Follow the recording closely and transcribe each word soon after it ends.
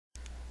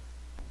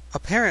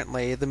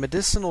Apparently, the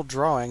medicinal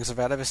drawings of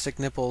atavistic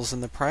nipples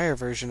in the prior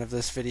version of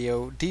this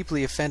video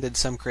deeply offended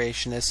some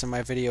creationists and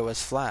my video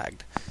was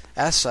flagged.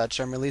 As such,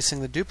 I'm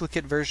releasing the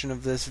duplicate version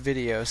of this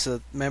video so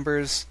that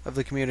members of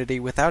the community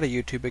without a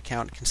YouTube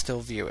account can still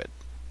view it.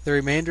 The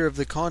remainder of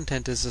the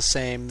content is the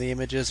same, the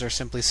images are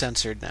simply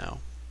censored now.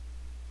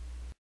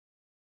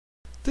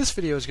 This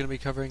video is going to be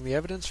covering the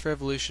evidence for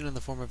evolution in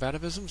the form of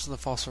atavisms and the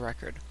fossil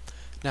record.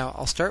 Now,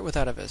 I'll start with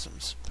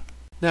atavisms.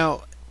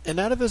 Now, an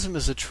atavism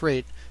is a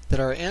trait that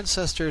our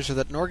ancestors or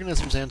that an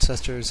organism's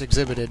ancestors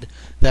exhibited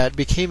that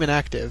became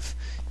inactive,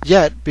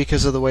 yet,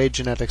 because of the way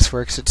genetics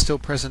works, it's still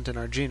present in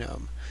our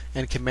genome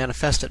and can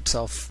manifest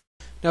itself.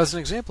 Now, as an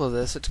example of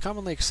this, it's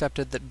commonly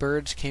accepted that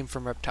birds came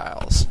from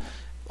reptiles.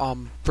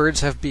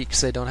 Birds have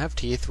beaks, they don't have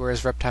teeth,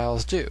 whereas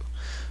reptiles do.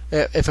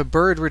 If a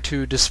bird were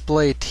to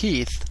display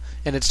teeth,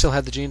 and it still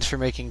had the genes for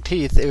making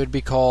teeth, it would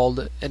be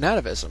called an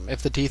atavism,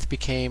 if the teeth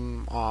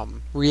became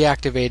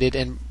reactivated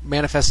and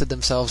manifested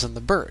themselves in the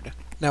bird.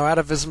 Now,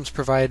 atavisms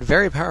provide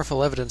very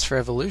powerful evidence for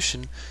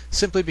evolution,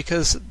 simply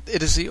because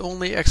it is the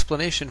only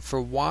explanation for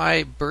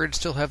why birds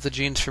still have the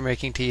genes for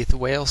making teeth,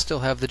 whales still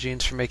have the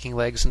genes for making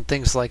legs, and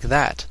things like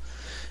that.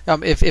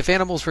 If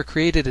animals were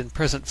created in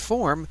present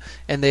form,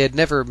 and they had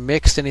never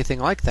mixed anything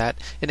like that,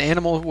 an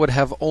animal would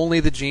have only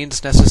the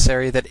genes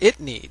necessary that it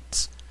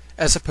needs,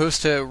 as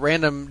opposed to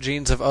random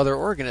genes of other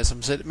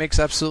organisms. It makes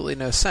absolutely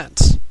no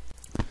sense.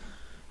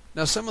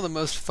 Now, some of the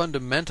most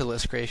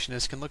fundamentalist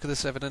creationists can look at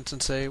this evidence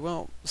and say,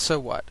 well, so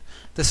what?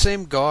 The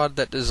same God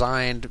that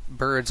designed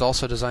birds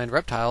also designed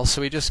reptiles,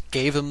 so he just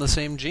gave them the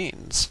same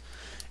genes.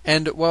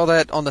 And while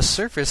that on the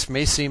surface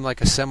may seem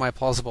like a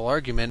semi-plausible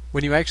argument,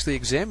 when you actually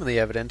examine the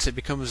evidence, it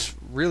becomes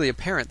really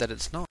apparent that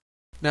it's not.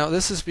 Now,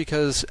 this is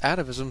because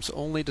atavisms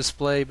only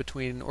display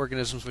between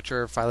organisms which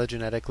are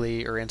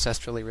phylogenetically or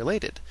ancestrally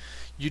related.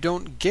 You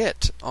don't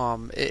get,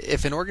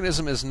 if an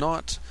organism is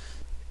not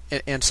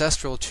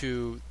ancestral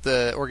to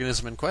the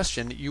organism in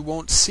question, you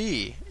won't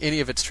see any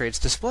of its traits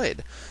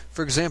displayed.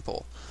 For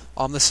example,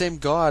 the same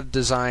God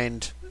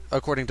designed,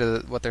 according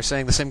to what they're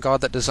saying, the same God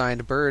that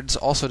designed birds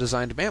also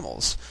designed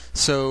mammals.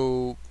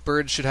 So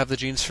birds should have the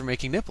genes for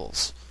making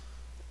nipples.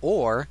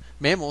 Or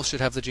mammals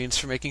should have the genes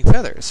for making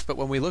feathers. But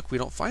when we look, we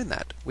don't find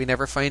that. We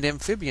never find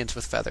amphibians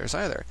with feathers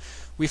either.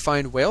 We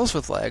find whales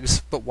with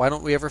legs, but why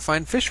don't we ever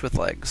find fish with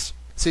legs?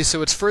 See,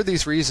 so it's for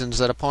these reasons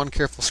that upon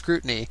careful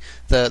scrutiny,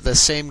 the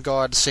same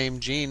God,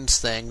 same genes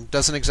thing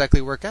doesn't exactly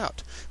work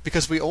out.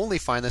 Because we only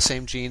find the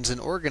same genes in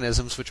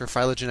organisms which are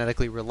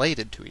phylogenetically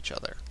related to each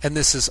other. And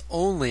this is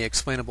only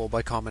explainable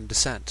by common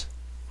descent.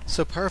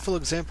 So powerful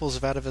examples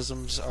of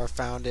atavisms are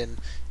found in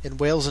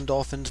whales and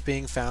dolphins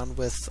being found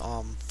with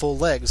full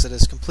legs, that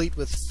is, complete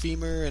with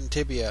femur and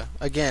tibia.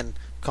 Again,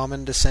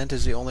 common descent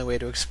is the only way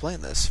to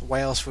explain this. Why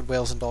else would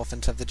whales and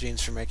dolphins have the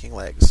genes for making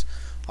legs?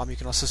 You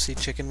can also see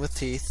chicken with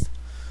teeth.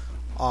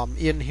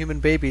 In human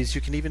babies,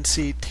 you can even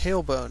see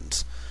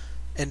tailbones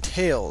and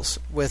tails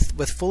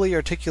with fully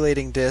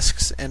articulating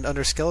discs and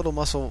under skeletal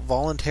muscle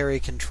voluntary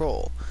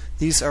control.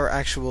 These are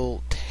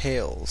actual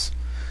tails.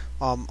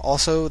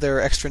 Also, there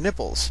are extra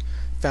nipples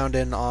found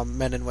in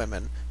men and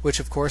women, which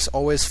of course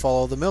always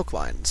follow the milk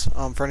lines.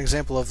 For an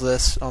example of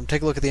this,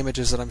 take a look at the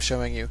images that I'm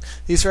showing you.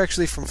 These are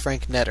actually from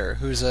Frank Netter,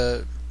 who's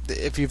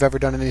if you've ever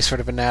done any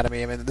sort of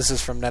anatomy, I mean, this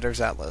is from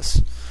Netter's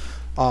Atlas.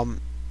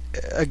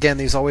 Again,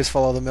 these always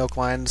follow the milk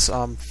lines.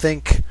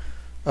 Think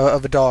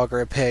of a dog or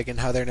a pig and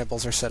how their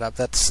nipples are set up.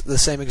 That's the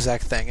same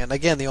exact thing. And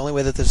again, the only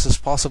way that this is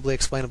possibly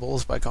explainable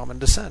is by common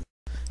descent.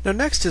 Now,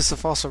 next is the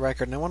fossil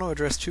record, and I want to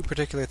address two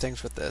particular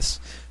things with this.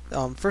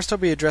 First, I'll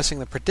be addressing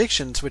the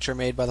predictions which are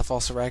made by the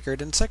fossil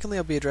record, and secondly,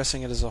 I'll be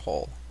addressing it as a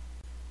whole.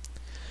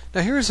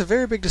 Now, here is a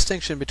very big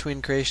distinction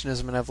between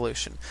creationism and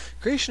evolution.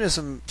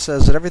 Creationism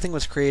says that everything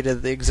was created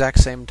at the exact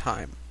same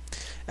time.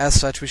 As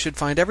such, we should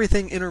find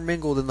everything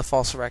intermingled in the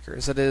fossil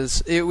records. That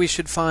is, we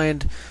should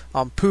find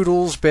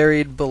poodles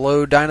buried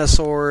below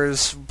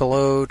dinosaurs,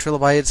 below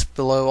trilobites,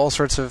 below all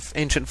sorts of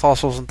ancient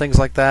fossils and things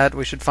like that.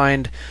 We should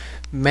find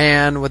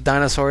man with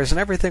dinosaurs and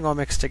everything all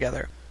mixed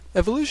together.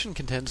 Evolution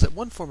contends that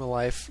one form of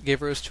life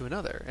gave rise to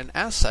another, and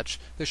as such,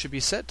 there should be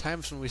set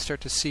times when we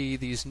start to see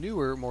these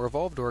newer, more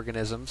evolved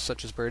organisms,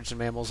 such as birds and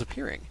mammals,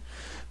 appearing.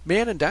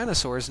 Man and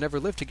dinosaurs never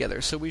lived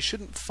together, so we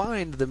shouldn't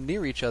find them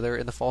near each other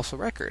in the fossil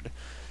record.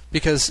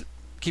 Because,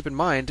 keep in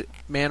mind,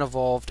 man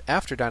evolved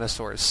after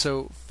dinosaurs,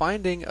 so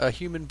finding a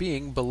human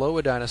being below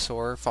a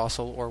dinosaur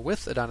fossil or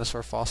with a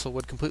dinosaur fossil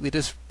would completely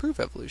disprove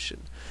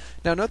evolution.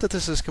 Now note that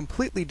this is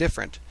completely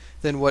different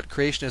than what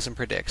creationism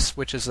predicts,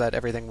 which is that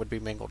everything would be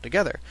mingled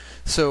together.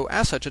 So,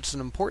 as such, it's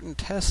an important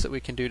test that we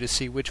can do to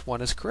see which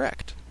one is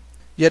correct.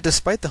 Yet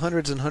despite the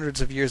hundreds and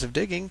hundreds of years of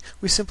digging,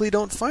 we simply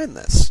don't find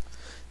this.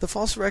 The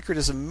fossil record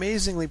is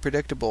amazingly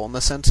predictable in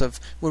the sense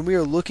of when we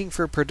are looking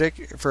for a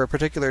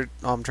particular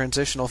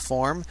transitional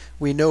form,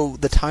 we know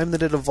the time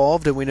that it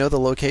evolved and we know the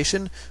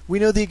location. We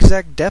know the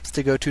exact depth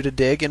to go to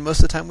dig, and most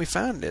of the time we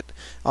found it.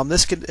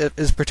 This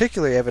is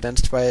particularly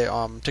evidenced by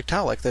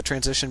Tiktaalik, the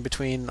transition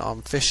between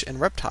fish and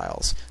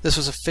reptiles. This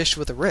was a fish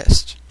with a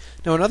wrist.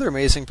 Now, another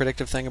amazing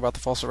predictive thing about the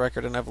fossil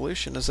record in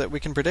evolution is that we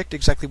can predict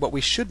exactly what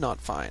we should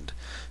not find.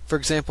 For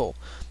example,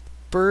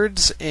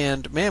 birds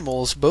and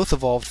mammals both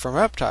evolved from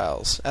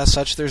reptiles. As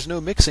such, there's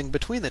no mixing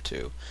between the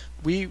two.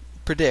 We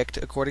predict,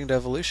 according to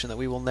evolution, that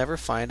we will never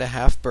find a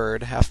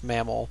half-bird,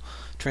 half-mammal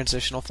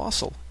transitional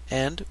fossil,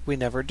 and we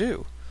never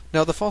do.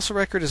 Now, the fossil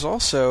record is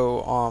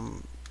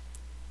also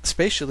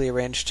spatially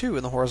arranged too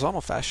in the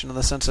horizontal fashion, in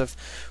the sense of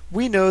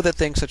we know that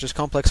things such as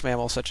complex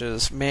mammals, such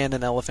as man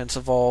and elephants,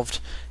 evolved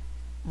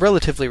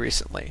relatively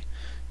recently.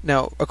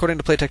 Now, according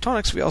to plate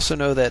tectonics, we also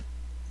know that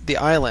the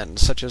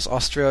islands, such as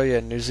Australia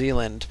and New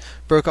Zealand,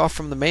 broke off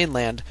from the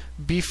mainland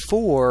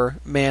before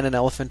man and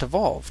elephant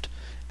evolved.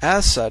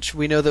 As such,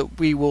 we know that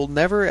we will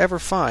never ever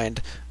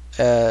find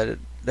a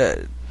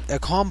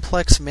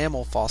complex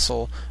mammal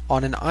fossil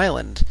on an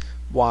island.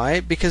 Why?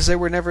 Because they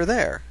were never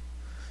there.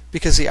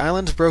 Because the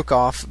islands broke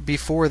off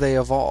before they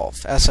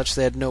evolved. As such,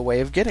 they had no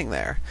way of getting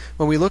there.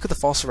 When we look at the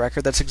fossil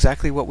record, that's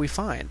exactly what we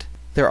find.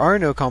 There are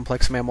no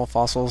complex mammal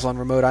fossils on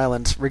remote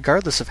islands,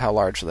 regardless of how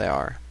large they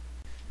are.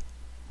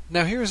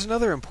 Now, here's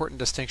another important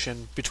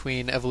distinction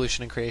between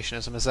evolution and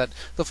creationism, is that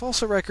the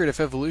fossil record, if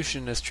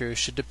evolution is true,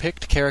 should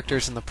depict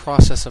characters in the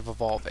process of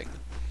evolving.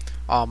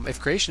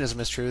 If creationism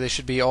is true, they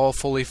should be all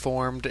fully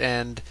formed,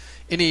 and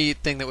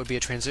anything that would be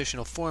a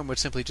transitional form would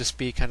simply just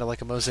be kind of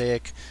like a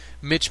mosaic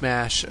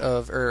mismatch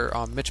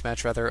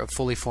of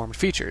fully formed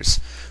features.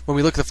 When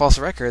we look at the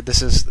fossil record,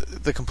 this is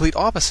the complete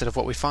opposite of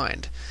what we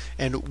find,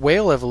 and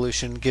whale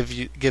evolution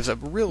gives a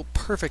real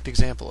perfect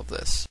example of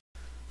this.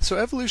 So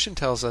evolution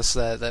tells us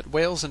that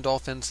whales and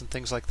dolphins and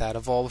things like that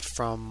evolved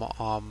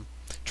from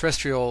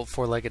terrestrial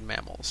four-legged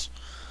mammals.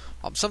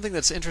 Something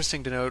that's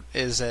interesting to note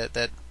is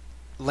that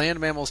land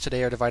mammals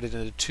today are divided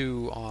into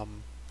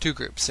two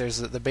groups. There's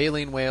the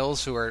baleen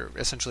whales, who are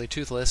essentially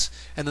toothless,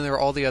 and then there are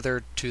all the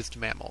other toothed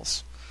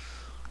mammals.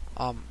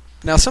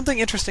 Now, something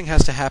interesting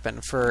has to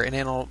happen for an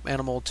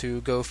animal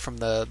to go from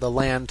the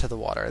land to the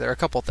water. There are a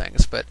couple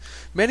things, but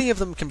many of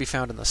them can be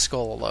found in the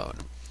skull alone.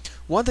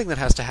 One thing that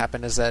has to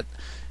happen is that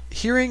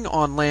hearing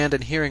on land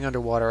and hearing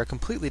underwater are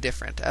completely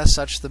different. As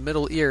such, the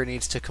middle ear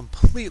needs to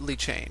completely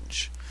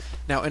change.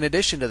 Now, in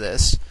addition to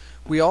this,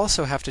 we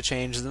also have to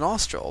change the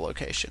nostril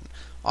location.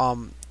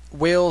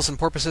 Whales and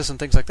porpoises and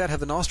things like that have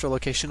the nostril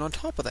location on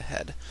top of the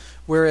head,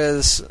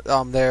 whereas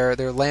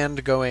their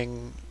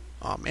land-going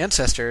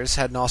ancestors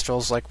had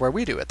nostrils like where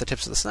we do, at the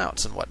tips of the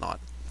snouts and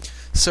whatnot.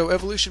 So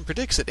evolution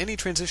predicts that any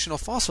transitional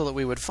fossil that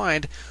we would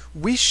find,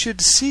 we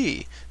should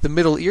see the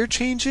middle ear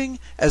changing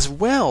as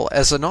well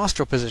as the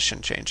nostril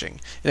position changing.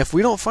 And if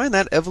we don't find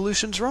that,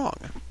 evolution's wrong.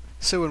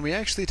 So when we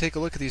actually take a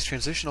look at these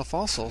transitional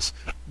fossils,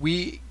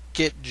 we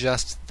get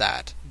just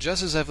that,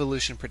 just as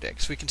evolution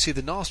predicts. We can see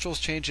the nostrils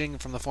changing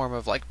from the form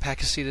of like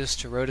Pakicetus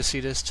to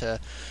Rhodocetus to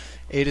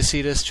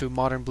Atavisms to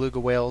modern beluga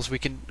whales. We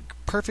can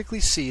perfectly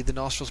see the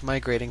nostrils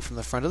migrating from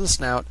the front of the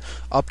snout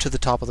up to the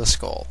top of the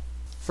skull.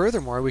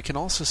 Furthermore, we can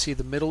also see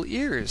the middle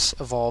ears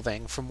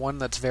evolving from one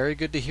that's very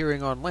good to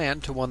hearing on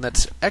land to one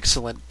that's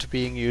excellent to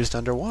being used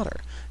underwater,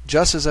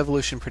 just as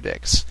evolution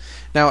predicts.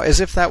 Now, as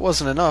if that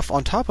wasn't enough,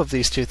 on top of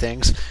these two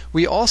things,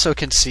 we also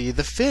can see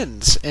the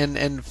fins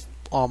and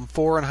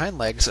fore and hind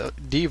legs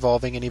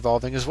de-evolving and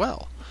evolving as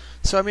well.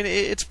 So, I mean,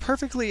 it's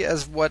perfectly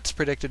as what's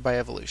predicted by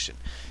evolution.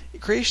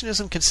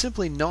 Creationism can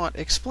simply not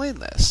explain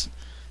this.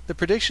 The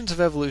predictions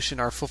of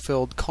evolution are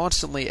fulfilled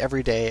constantly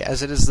every day,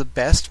 as it is the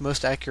best,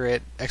 most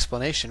accurate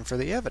explanation for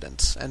the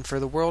evidence and for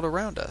the world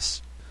around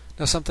us.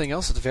 Now, something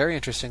else that's very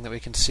interesting that we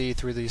can see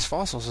through these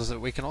fossils is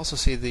that we can also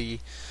see the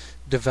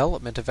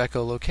development of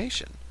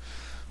echolocation.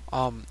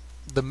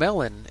 The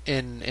melon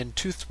in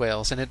toothed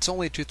whales, and it's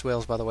only toothed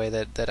whales, by the way,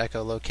 that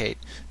echolocate,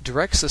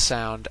 directs the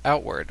sound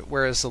outward,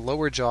 whereas the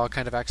lower jaw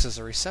kind of acts as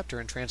a receptor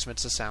and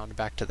transmits the sound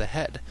back to the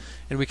head.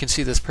 And we can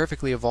see this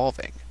perfectly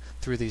evolving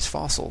through these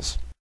fossils.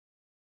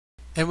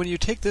 And when you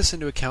take this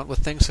into account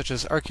with things such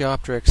as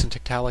Archaeopteryx and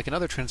Tiktaalik and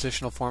other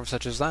transitional forms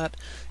such as that,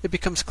 it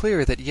becomes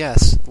clear that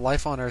yes,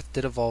 life on Earth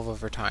did evolve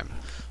over time.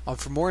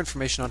 For more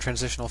information on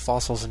transitional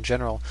fossils in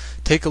general,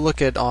 take a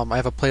look at, I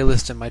have a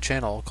playlist in my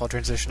channel called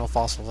Transitional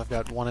Fossils. I've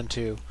got 1 and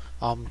 2.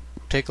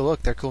 Take a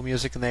look, they're cool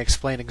music and they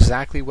explain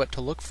exactly what to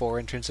look for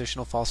in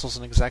transitional fossils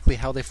and exactly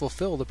how they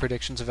fulfill the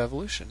predictions of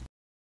evolution.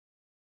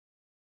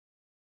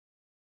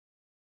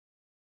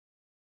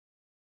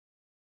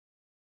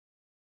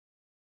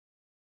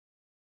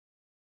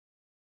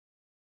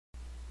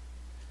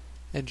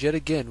 And yet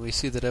again we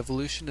see that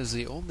evolution is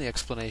the only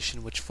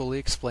explanation which fully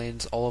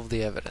explains all of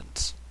the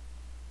evidence.